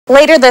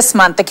Later this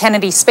month, the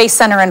Kennedy Space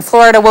Center in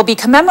Florida will be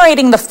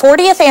commemorating the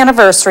 40th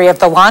anniversary of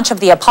the launch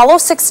of the Apollo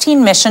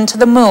 16 mission to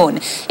the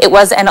moon. It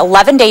was an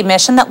 11-day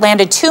mission that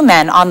landed 2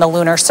 men on the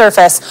lunar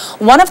surface.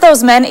 One of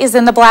those men is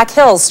in the Black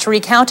Hills to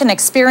recount an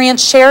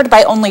experience shared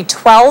by only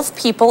 12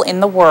 people in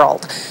the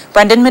world.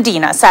 Brendyn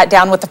Medina sat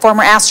down with the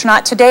former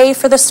astronaut today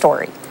for the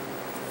story.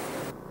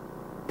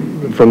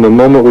 From the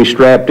moment we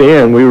strapped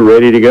in, we were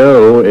ready to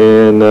go,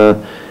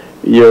 and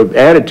your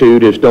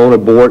attitude is don't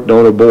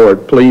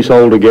abort, please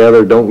hold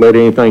together, don't let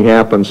anything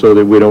happen so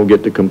that we don't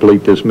get to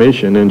complete this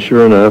mission. And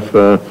sure enough,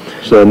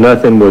 so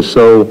nothing was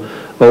so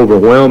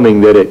overwhelming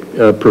that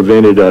it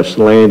prevented us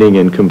landing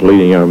and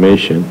completing our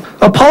mission.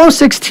 Apollo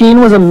 16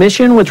 was a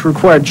mission which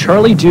required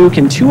Charlie Duke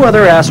and 2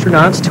 other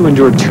astronauts to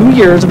endure 2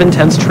 years of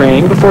intense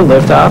training before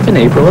liftoff in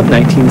April of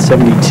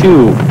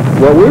 1972.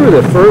 Well, we were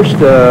the first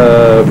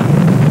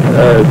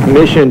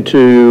mission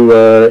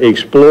to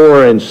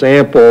explore and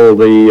sample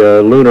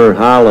the lunar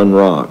highland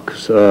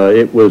rocks.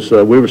 We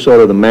were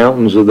sort of the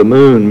mountains of the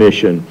moon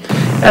mission.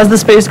 As the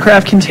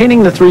spacecraft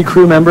containing the 3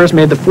 crew members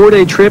made the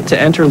 4-day trip to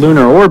enter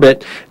lunar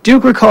orbit,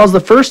 Duke recalls the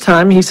first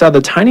time he saw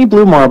the tiny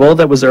blue marble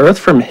that was Earth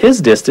from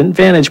his distant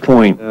vantage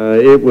point.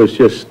 It was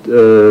just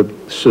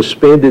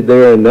suspended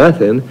there in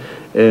nothing,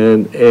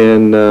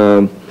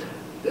 and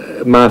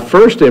my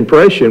first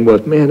impression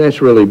was, man,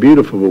 that's really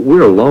beautiful, but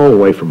we're a long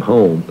way from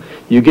home.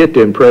 You get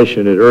the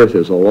impression that Earth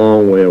is a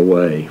long way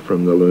away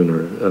from the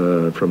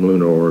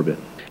lunar orbit.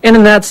 And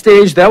in that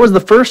stage, that was the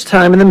first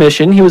time in the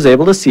mission he was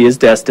able to see his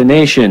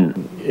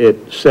destination.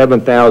 At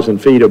 7,000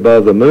 feet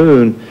above the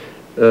moon,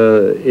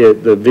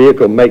 the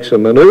vehicle makes a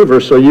maneuver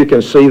so you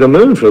can see the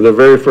moon for the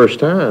very first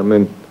time.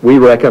 And we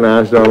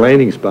recognized our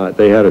landing spot.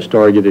 They had us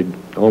targeted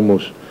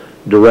almost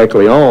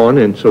directly on,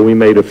 and so we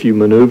made a few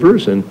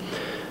maneuvers and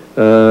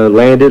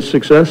landed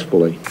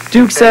successfully.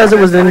 Duke says it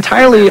was an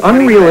entirely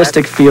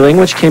unrealistic feeling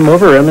which came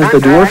over him as the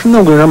door from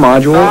the lunar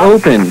module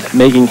opened,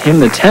 making him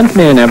the 10th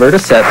man ever to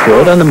set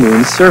foot on the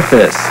moon's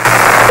surface.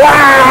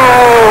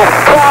 Wow!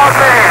 Come on,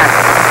 man!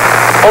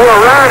 Our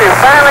run is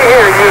finally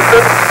here,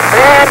 Houston.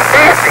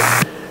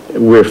 Fantastic!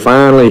 We're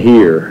finally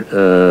here.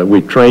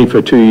 We trained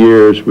for 2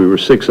 years. We were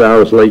 6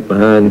 hours late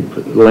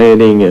behind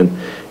landing, and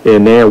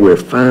now we're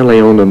finally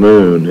on the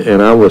moon,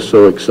 and I was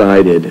so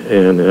excited.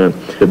 And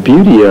the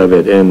beauty of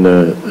it, and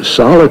the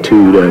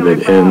solitude of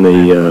it, and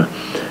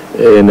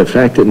the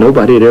fact that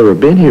nobody had ever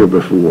been here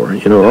before.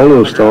 You know, all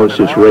those thoughts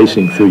just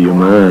racing through your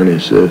mind.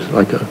 It's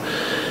like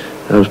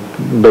I was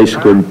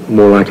basically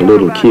more like a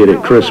little kid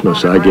at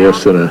Christmas, I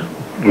guess, than a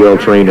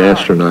well-trained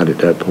astronaut at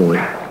that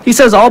point. He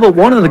says all but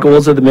one of the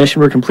goals of the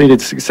mission were completed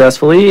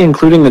successfully,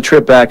 including the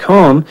trip back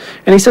home,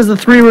 and he says the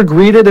 3 were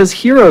greeted as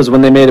heroes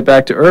when they made it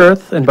back to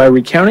Earth, and by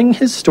recounting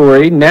his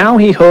story, now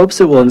he hopes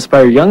it will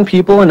inspire young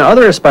people and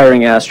other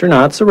aspiring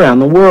astronauts around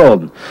the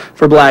world.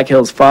 For Black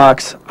Hills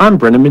FOX, I'm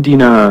Brendyn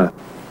Medina.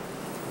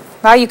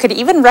 Wow, you could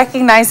even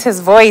recognize his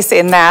voice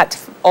in that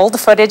old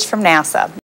footage from NASA.